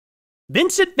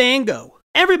Vincent van Gogh.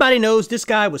 Everybody knows this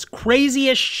guy was crazy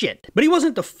as shit, but he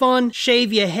wasn't the fun,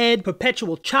 shave your head,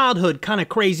 perpetual childhood kind of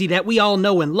crazy that we all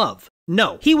know and love.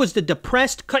 No, he was the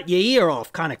depressed, cut your ear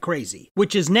off kind of crazy,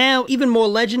 which is now even more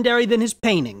legendary than his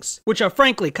paintings, which are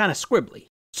frankly kind of scribbly.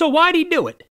 So why'd he do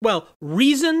it? Well,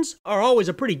 reasons are always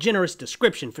a pretty generous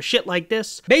description for shit like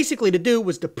this. Basically, the dude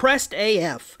was depressed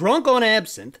AF, drunk on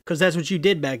absinthe, because that's what you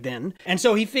did back then, and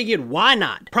so he figured, why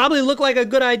not? Probably looked like a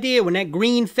good idea when that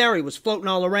green fairy was floating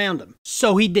all around him.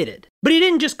 So he did it. But he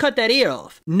didn't just cut that ear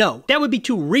off. No, that would be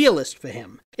too realist for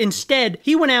him. Instead,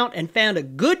 he went out and found a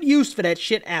good use for that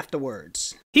shit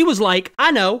afterwards. He was like,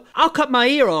 I know, I'll cut my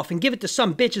ear off and give it to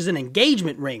some bitch as an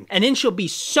engagement ring, and then she'll be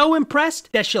so impressed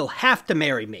that she'll have to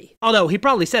marry me. Although, he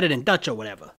probably said it in Dutch or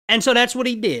whatever. And so that's what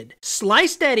he did.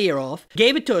 Sliced that ear off,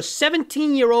 gave it to a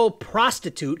 17-year-old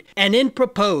prostitute, and then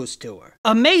proposed to her.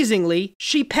 Amazingly,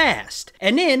 she passed.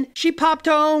 And then she popped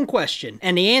her own question,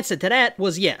 and the answer to that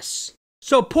was yes.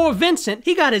 So poor Vincent,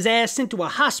 he got his ass sent to a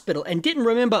hospital and didn't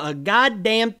remember a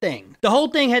goddamn thing. The whole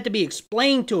thing had to be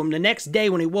explained to him the next day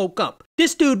when he woke up.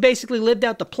 This dude basically lived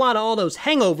out the plot of all those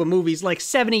hangover movies like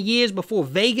 70 years before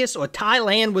Vegas or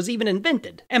Thailand was even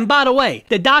invented. And by the way,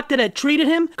 the doctor that treated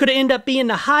him could have ended up being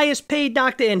the highest paid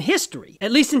doctor in history,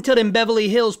 at least until them Beverly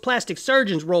Hills plastic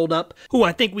surgeons rolled up, who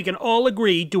I think we can all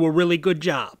agree do a really good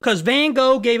job. Cause Van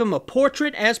Gogh gave him a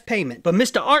portrait as payment, but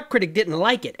Mr. Art Critic didn't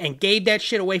like it and gave that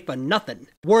shit away for nothing.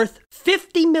 Worth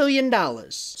 $50 million.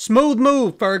 Smooth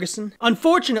move, Ferguson.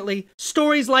 Unfortunately,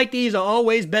 stories like these are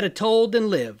always better told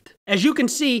than lived. As you can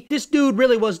see, this dude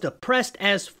really was depressed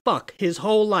as fuck his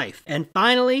whole life, and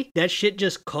finally, that shit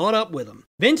just caught up with him.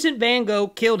 Vincent van Gogh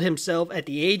killed himself at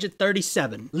the age of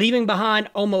 37, leaving behind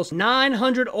almost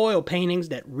 900 oil paintings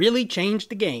that really changed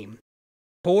the game.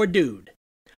 Poor dude.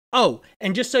 Oh,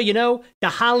 and just so you know, the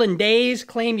Hollandaise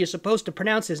claim you're supposed to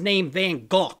pronounce his name Van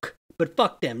Gogh, but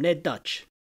fuck them, they're Dutch.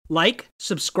 Like,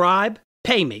 subscribe,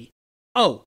 pay me.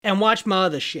 Oh, and watch my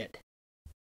other shit.